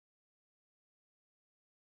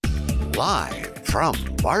Live from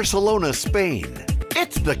Barcelona, Spain,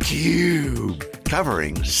 it's theCUBE,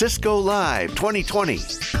 covering Cisco Live 2020.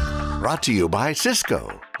 Brought to you by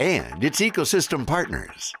Cisco and its ecosystem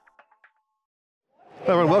partners.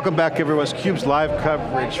 Hello everyone, welcome back everyone. It's theCUBE's live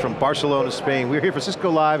coverage from Barcelona, Spain. We're here for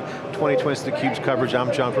Cisco Live 2020, it's theCUBE's coverage.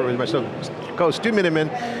 I'm John Furrier with my co-host Stu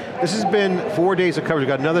Miniman. This has been 4 days of coverage. We've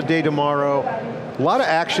got another day tomorrow. A lot of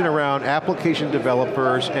action around application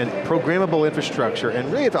developers and programmable infrastructure,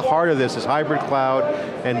 and really at the heart of this is hybrid cloud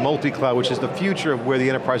and multi-cloud, which is the future of where the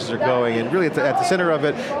enterprises are going, and really at the center of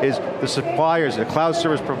it is the suppliers, the cloud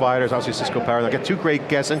service providers, obviously Cisco Power. I've got two great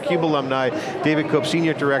guests, and CUBE alumni, David Cope,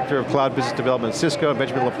 Senior Director of Cloud Business Development at Cisco, and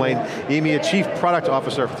Benjamin Laplane, EMEA Chief Product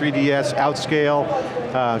Officer of 3DS OUTSCALE.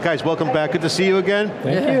 Guys, welcome back, good to see you again.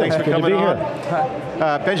 Thank you. Thanks for coming on.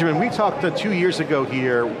 Here. Benjamin, we talked 2 years ago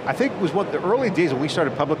here, I think it was one of the early days when we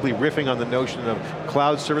started publicly riffing on the notion of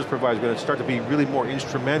cloud service providers going to start to be really more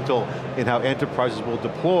instrumental in how enterprises will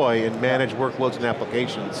deploy and manage workloads and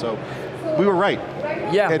applications. So we were right.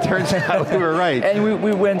 Yeah. It turns out we were right. And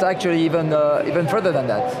we went actually even further than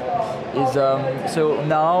that. So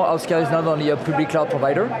now OUTSCALE is not only a public cloud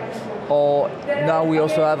provider, or now we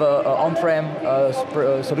also have an on-prem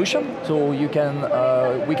solution, so you can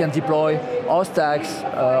we can deploy our stacks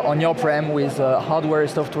on your prem with hardware,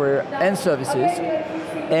 software, and services.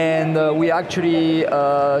 And we actually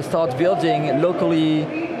start building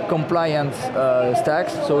locally compliant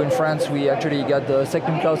stacks. So in France, we actually got the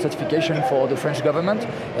second cloud certification for the French government,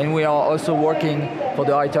 and we are also working for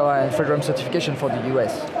the ITAR and FedRAMP certification for the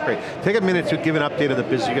US. Great. Take a minute to give an update on the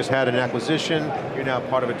business. You guys had an acquisition, you're now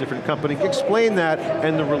part of a different company. Explain that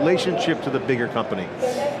and the relationship to the bigger company.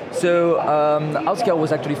 So OUTSCALE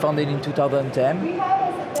was actually founded in 2010.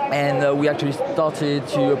 And we actually started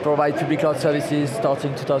to provide public cloud services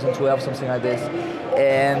starting 2012, something like this.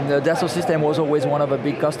 And the Dassault System was always one of the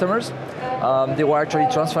big customers. They were actually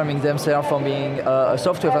transforming themselves from being a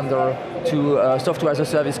software vendor to a software as a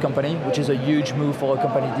service company, which is a huge move for a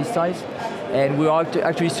company this size. And we are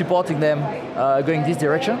actually supporting them going this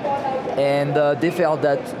direction. And they felt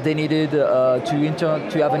that they needed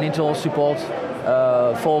to have an internal support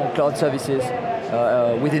for cloud services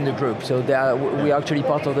within the group. So we are actually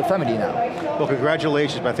part of the family now. Well,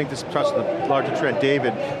 congratulations, but I think this touches the larger trend.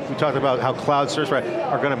 David, we talked about how cloud service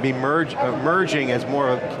are going to be merging as more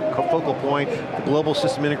of a focal point. The global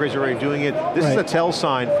system integrators are already doing it. This is a tell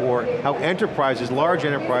sign for how enterprises, large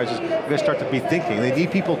enterprises, are going to start to be thinking. They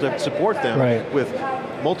need people to support them with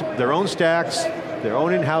their own stacks, their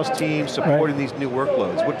own in-house teams supporting these new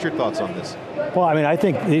workloads. What's your thoughts on this? Well, I mean, I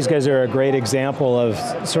think these guys are a great example of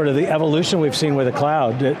sort of the evolution we've seen with the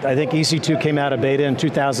cloud. I think EC2 came out of beta in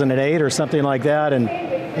 2008 or something like that,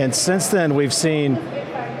 and since then we've seen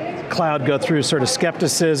cloud go through sort of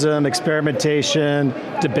skepticism, experimentation,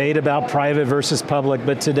 debate about private versus public,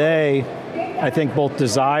 but today, I think both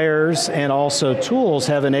desires and also tools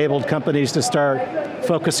have enabled companies to start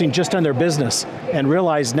focusing just on their business and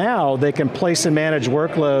realize now they can place and manage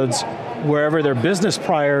workloads wherever their business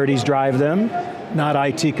priorities drive them, not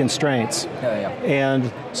IT constraints.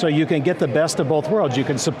 And so you can get the best of both worlds. You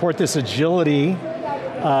can support this agility,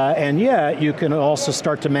 and yet you can also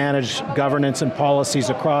start to manage governance and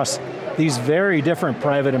policies across these very different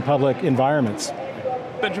private and public environments.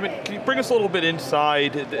 Benjamin, can you bring us a little bit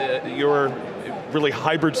inside your really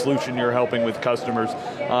hybrid solution you're helping with customers?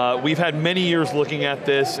 We've had many years looking at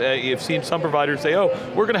this. You've seen some providers say, oh,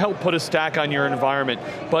 we're going to help put a stack on your environment.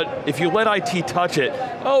 But if you let IT touch it,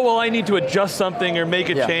 oh, well, I need to adjust something or make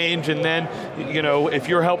a change, and then, you know, if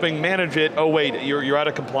you're helping manage it, oh wait, you're out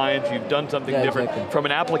of compliance, you've done something different. Exactly. From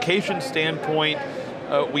an application standpoint,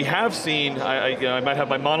 we have seen, I might have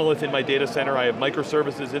my monolith in my data center, I have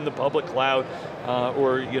microservices in the public cloud,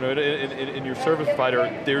 or in your service provider.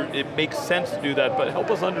 It makes sense to do that, but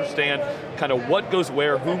help us understand kind of what goes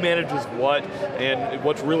where, who manages what, and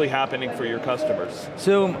what's really happening for your customers.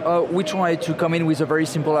 So we try to come in with a very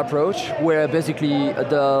simple approach, where basically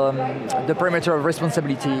the perimeter of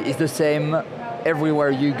responsibility is the same everywhere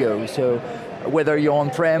you go. So whether you're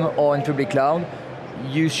on-prem or in public cloud,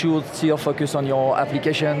 you should still focus on your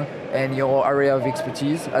application and your area of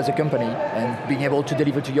expertise as a company and being able to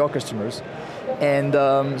deliver to your customers. And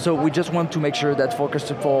so we just want to make sure that for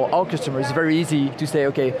our customers, it's very easy to say,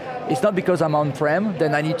 okay, it's not because I'm on-prem,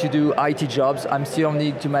 then I need to do IT jobs, I still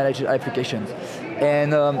need to manage applications.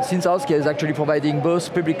 And since OUTSCALE is actually providing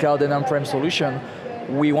both public cloud and on-prem solution,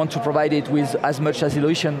 we want to provide it with as much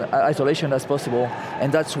isolation as possible.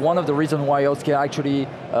 And that's one of the reasons why OUTSCALE actually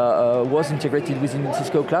was integrated within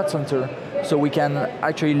Cisco Cloud Center, so we can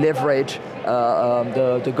actually leverage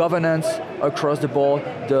the governance across the board,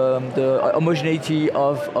 the homogeneity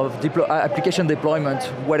of application deployment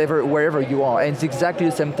wherever you are. And it's exactly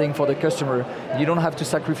the same thing for the customer. You don't have to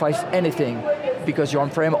sacrifice anything because you're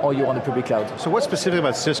on-prem or you're on the public cloud. So what specifically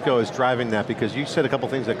about Cisco is driving that? Because you said a couple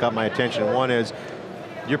things that got my attention. One is,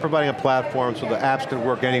 you're providing a platform so the apps can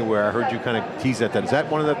work anywhere. I heard you kind of tease at that. Is that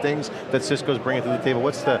one of the things that Cisco's bringing to the table?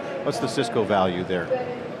 What's the Cisco value there?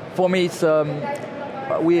 For me, it's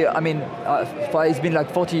it's been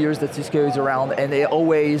like 40 years that Cisco is around, and they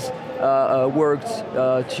always worked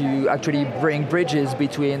to actually bring bridges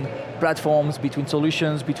between platforms, between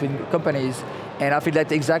solutions, between companies. And I feel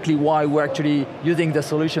that's exactly why we're actually using the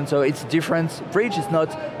solution. So it's a different bridge. It's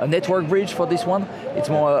not a network bridge for this one. It's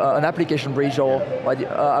more an application bridge, or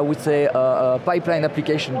I would say a pipeline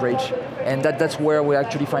application bridge. And that's where we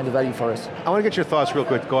actually find the value for us. I want to get your thoughts real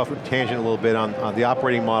quick, go off a tangent a little bit on the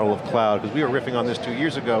operating model of cloud, because we were riffing on this 2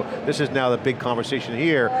 years ago. This is now the big conversation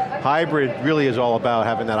here. Hybrid really is all about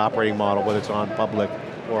having that operating model, whether it's on public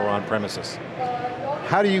or on premises.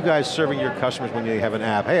 How do you guys serving your customers when you have an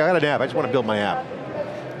app? Hey, I got an app, I just want to build my app.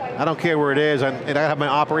 I don't care where it is, and I have my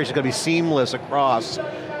operation going to be seamless across.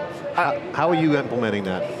 How are you implementing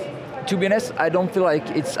that? To be honest, I don't feel like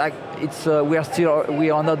we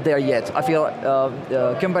are not there yet. I feel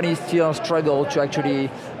companies still struggle to actually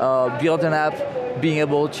build an app, being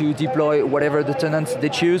able to deploy whatever the tenants they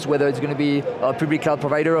choose, whether it's going to be a public cloud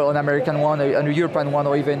provider, or an American one, a European one,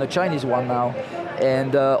 or even a Chinese one now,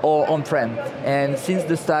 and or on-prem. And since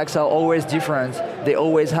the stacks are always different, they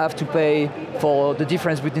always have to pay for the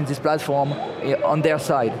difference between this platform on their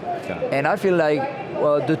side. Okay. And I feel like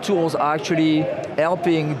the tools are actually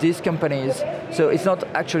helping these companies. So it's not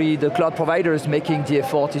actually the cloud providers making the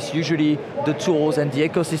effort, it's usually the tools and the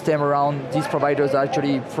ecosystem around these providers are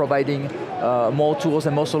actually providing more tools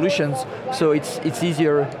and more solutions, so it's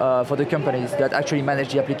easier for the companies that actually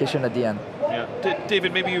manage the application at the end. Yeah.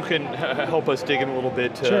 David, maybe you can help us dig in a little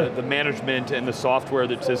bit to Sure. the management and the software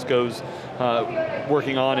that Cisco's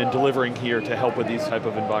working on and delivering here to help with these type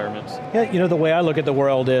of environments. Yeah, you know, the way I look at the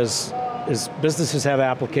world is businesses have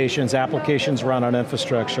applications run on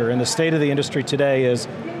infrastructure, and the state of the industry today is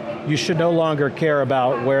you should no longer care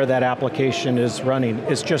about where that application is running.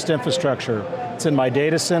 It's just infrastructure. It's in my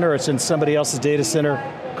data center, it's in somebody else's data center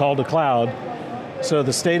called a cloud. So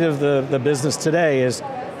the state of the business today is,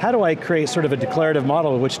 how do I create sort of a declarative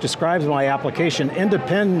model which describes my application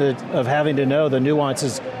independent of having to know the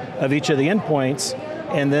nuances of each of the endpoints,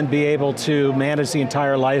 and then be able to manage the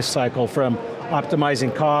entire life cycle from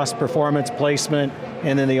optimizing cost, performance, placement,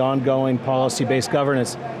 and then the ongoing policy-based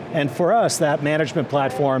governance. And for us, that management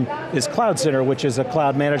platform is Cloud Center, which is a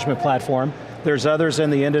cloud management platform. There's others in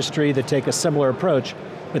the industry that take a similar approach,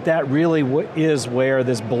 but that really is where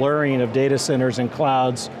this blurring of data centers and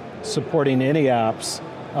clouds supporting any apps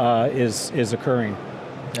is occurring.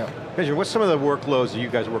 Yeah. Benjamin, what's some of the workloads that you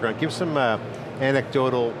guys are working on? Give some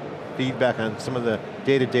anecdotal feedback on some of the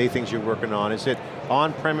day-to-day things you're working on. Is it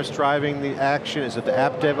on-premise driving the action? Is it the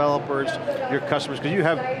app developers, your customers?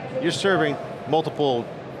 Because you're serving multiple,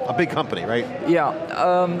 a big company, right? Yeah,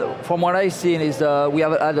 from what I've seen is we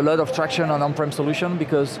have had a lot of traction on on-prem solution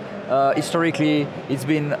because historically it's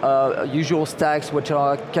been usual stacks which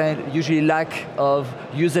are usually lack of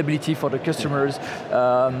usability for the customers.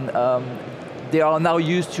 They are now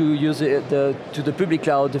used to use to the public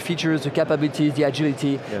cloud, the features, the capabilities, the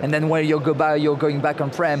agility, yeah. And then when you're going back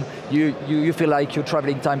on-prem, you feel like you're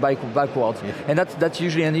traveling time backwards. Yeah. And that's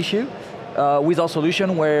usually an issue. With our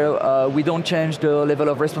solution where we don't change the level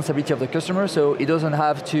of responsibility of the customer, so it doesn't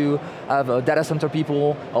have to have data center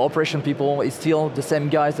people, operation people, it's still the same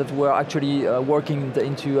guys that were actually working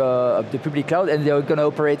into the public cloud, and they're going to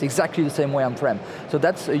operate exactly the same way on-prem. So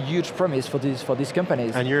that's a huge promise for these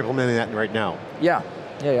companies. And you're implementing that right now? Yeah,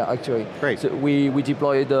 actually. Great. So we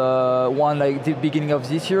deployed one like the beginning of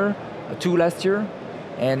this year, 2 last year,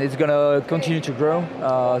 and it's going to continue to grow,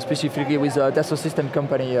 specifically with a Dassault System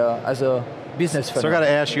company as a business funnel. So I got to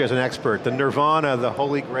ask you as an expert, the nirvana, the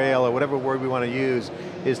holy grail, or whatever word we want to use,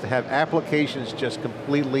 is to have applications just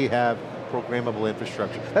completely have programmable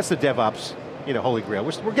infrastructure. That's the DevOps, holy grail.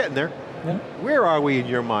 We're getting there. Yeah. Where are we in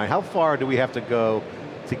your mind? How far do we have to go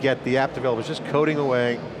to get the app developers just coding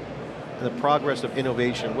away, and the progress of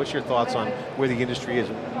innovation? What's your thoughts on where the industry is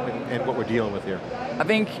and what we're dealing with here? I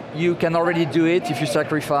think you can already do it if you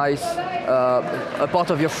sacrifice a part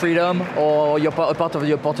of your freedom or a part of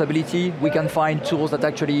your portability. We can find tools that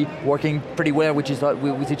actually working pretty well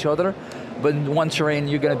with each other. but once you're in,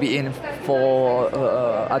 you're going to be in for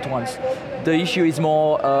at once. The issue is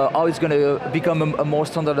more how it's going to become a more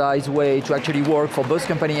standardized way to actually work for both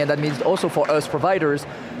companies, and that means also for us providers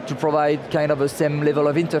to provide kind of the same level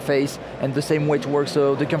of interface and the same way to work.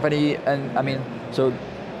 So the company, and I mean, so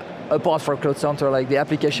apart from Cloud Center, like the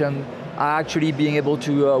application are actually being able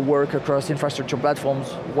to work across infrastructure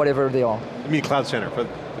platforms, whatever they are. You mean Cloud Center for the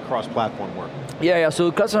cross-platform work? Yeah,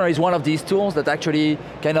 so Cloud Center is one of these tools that actually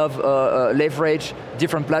kind of leverage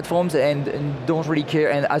different platforms and don't really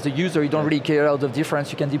care, and as a user, you don't really care about the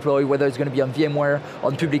difference. You can deploy whether it's going to be on VMware,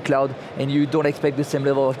 on public cloud, and you don't expect the same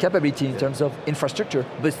level of capability in terms of infrastructure,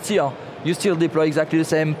 but still, you still deploy exactly the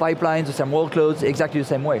same pipelines, the same workloads, exactly the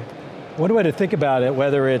same way. One way to think about it,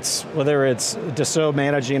 whether it's Dassault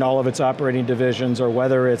managing all of its operating divisions or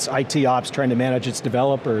whether it's IT ops trying to manage its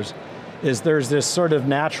developers, is there's this sort of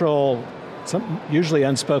natural, usually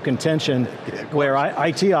unspoken tension where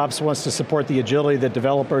IT ops wants to support the agility that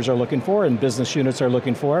developers are looking for and business units are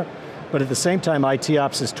looking for, but at the same time IT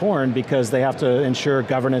ops is torn because they have to ensure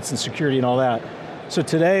governance and security and all that. So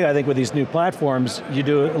today, I think with these new platforms, you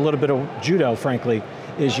do a little bit of judo, frankly,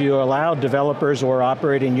 is you allow developers or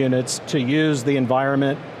operating units to use the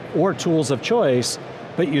environment or tools of choice,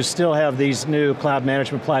 but you still have these new cloud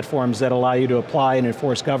management platforms that allow you to apply and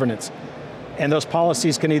enforce governance. And those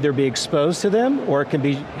policies can either be exposed to them or it can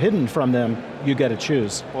be hidden from them. You get to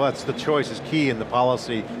choose. Well, that's the choice is key, and the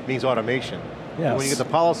policy means automation. Yes. And when you get the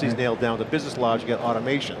policies nailed down, the business logic, you get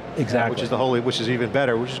automation. Exactly. Which is even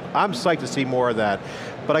better. I'm psyched to see more of that.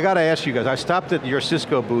 But I got to ask you guys, I stopped at your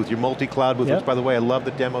Cisco booth, your multi-cloud booth, which by the way, I love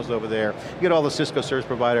the demos over there. You get all the Cisco service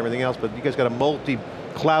provider, everything else, but you guys got a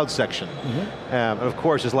multi-cloud section. And of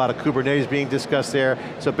course, there's a lot of Kubernetes being discussed there.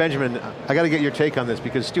 So Benjamin, I got to get your take on this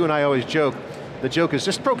because Stu and I always joke, the joke is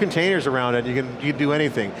just throw containers around it, you can do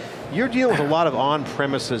anything. You're dealing with a lot of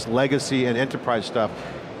on-premises, legacy, and enterprise stuff.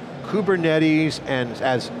 Kubernetes, and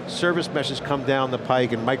as service meshes come down the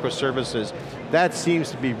pike and microservices, that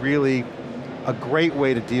seems to be really a great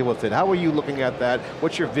way to deal with it. How are you looking at that?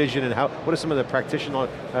 What's your vision and what are some of the practitioner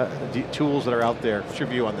tools that are out there? What's your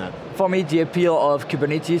view on that? For me, the appeal of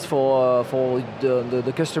Kubernetes for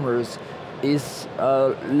the customers is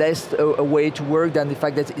less a way to work than the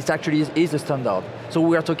fact that it actually is a standard. So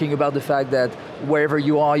we are talking about the fact that wherever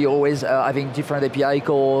you are, you're always having different API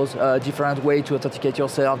calls, different way to authenticate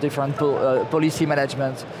yourself, different policy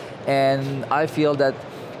management, and I feel that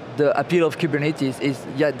the appeal of Kubernetes is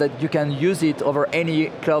that you can use it over any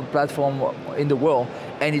cloud platform in the world,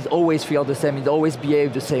 and it always feels the same, it always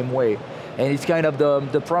behaves the same way. And it's kind of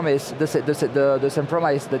the promise, the same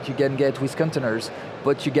promise that you can get with containers,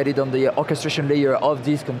 but you get it on the orchestration layer of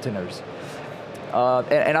these containers.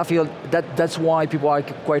 And I feel that that's why people are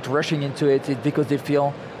quite rushing into it, is because they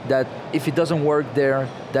feel that if it doesn't work there,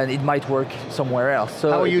 then it might work somewhere else.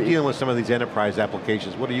 So how are you dealing with some of these enterprise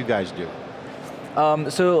applications? What do you guys do?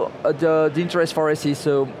 The interest for us is,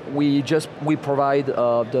 so we provide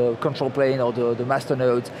the control plane or the master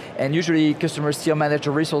nodes, and usually customers still manage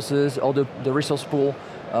the resources or the resource pool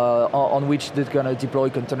on which they're going to deploy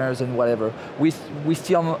containers and whatever. We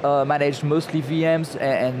still manage mostly VMs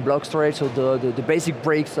and block storage, so the basic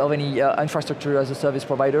bricks of any infrastructure as a service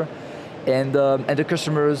provider. And the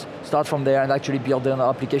customers start from there and actually build their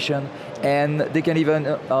application, and they can even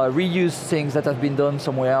reuse things that have been done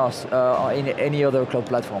somewhere else in any other cloud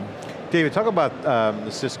platform. David, talk about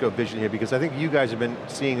the Cisco vision here, because I think you guys have been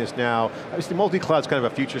seeing this now. Obviously multi-cloud's kind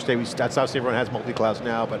of a future state, that's how everyone has multi-clouds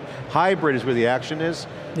now, but hybrid is where the action is.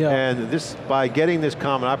 Yeah. And this, by getting this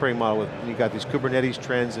common operating model, you got these Kubernetes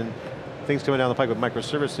trends and things coming down the pipe with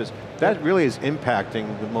microservices, that really is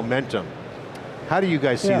impacting the momentum. How do you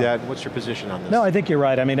guys see that? What's your position on this? No, I think you're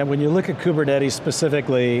right. I mean, when you look at Kubernetes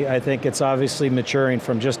specifically, I think it's obviously maturing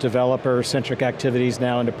from just developer-centric activities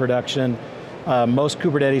now into production. Most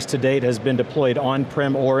Kubernetes to date has been deployed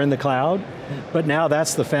on-prem or in the cloud, but now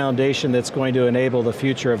that's the foundation that's going to enable the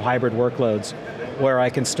future of hybrid workloads, where I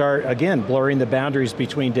can start, again, blurring the boundaries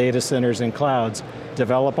between data centers and clouds,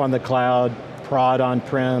 develop on the cloud, prod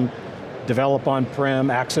on-prem, develop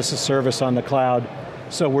on-prem, access a service on the cloud.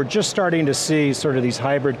 So we're just starting to see sort of these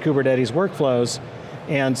hybrid Kubernetes workflows,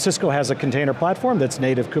 and Cisco has a container platform that's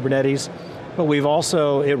native Kubernetes, but we've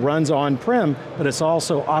also, it runs on-prem, but it's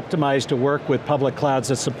also optimized to work with public clouds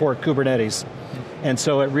that support Kubernetes. And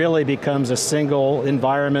so it really becomes a single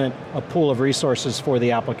environment, a pool of resources for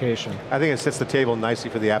the application. I think it sets the table nicely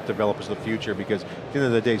for the app developers of the future, because at the end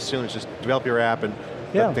of the day, soon it's just develop your app and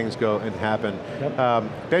let things go and happen.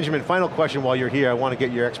 Yep. Benjamin, final question while you're here. I want to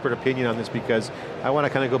get your expert opinion on this because I want to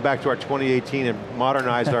kind of go back to our 2018 and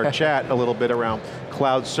modernize our chat a little bit around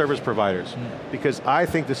cloud service providers. Because I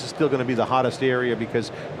think this is still going to be the hottest area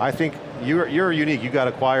because I think you're unique. You got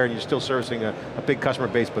acquired and you're still servicing a big customer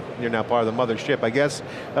base, but you're now part of the mothership, I guess,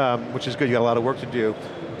 which is good. You got a lot of work to do.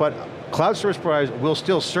 But cloud service providers will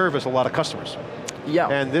still service a lot of customers. Yeah.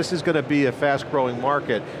 And this is going to be a fast growing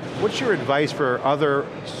market. What's your advice for other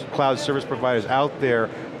cloud service providers out there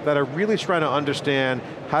that are really trying to understand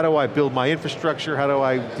how do I build my infrastructure, how do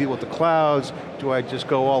I deal with the clouds, do I just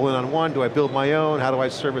go all in on one, do I build my own, how do I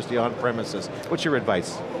service the on-premises? What's your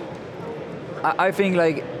advice? I think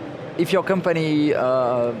like, if your company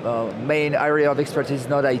main area of expertise is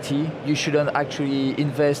not IT, you shouldn't actually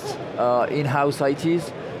invest in-house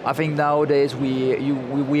ITs. I think nowadays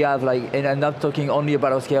we have like, and I'm not talking only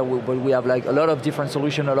about OutScale, but we have like a lot of different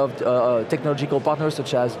solutions, a lot of technological partners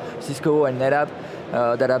such as Cisco and NetApp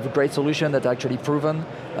that have a great solution that are actually proven.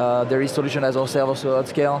 There is solution as ourselves also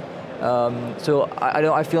OutScale. So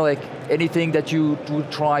I feel like anything that you would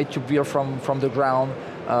try to build from the ground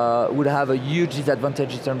would have a huge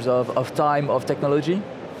disadvantage in terms of time, of technology.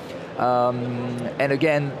 And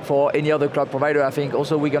again, for any other cloud provider, I think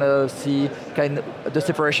also we're going to see kind of the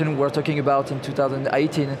separation we're talking about in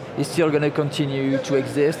 2018 is still going to continue to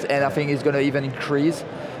exist, and I think it's going to even increase,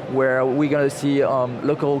 where we're going to see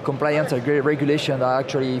local compliance and regulation are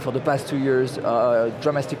actually, for the past 2 years,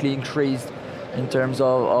 dramatically increased in terms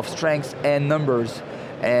of strength and numbers.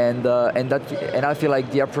 And I feel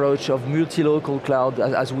like the approach of multi-local cloud,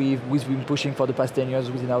 as we've been pushing for the past 10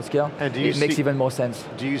 years within OutScale, it makes even more sense.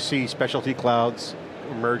 Do you see specialty clouds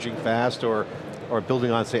emerging fast, or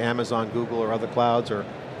building on, say, Amazon, Google, or other clouds, or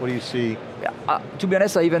what do you see? To be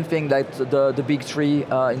honest, I even think that the big three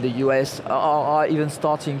in the US are even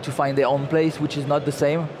starting to find their own place, which is not the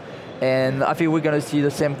same. And I think we're going to see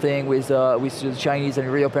the same thing with the Chinese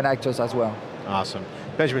and reopen actors as well. Awesome.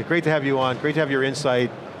 Benjamin, great to have you on. Great to have your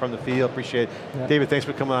insight from the field, appreciate it. Yeah. David, thanks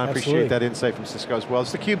for coming on. Absolutely. Appreciate that insight from Cisco as well.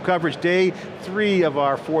 It's theCUBE coverage, day 3 of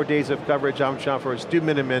our 4 days of coverage. I'm John Furrier, Stu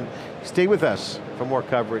Miniman. Stay with us for more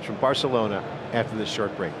coverage from Barcelona after this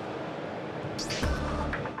short break.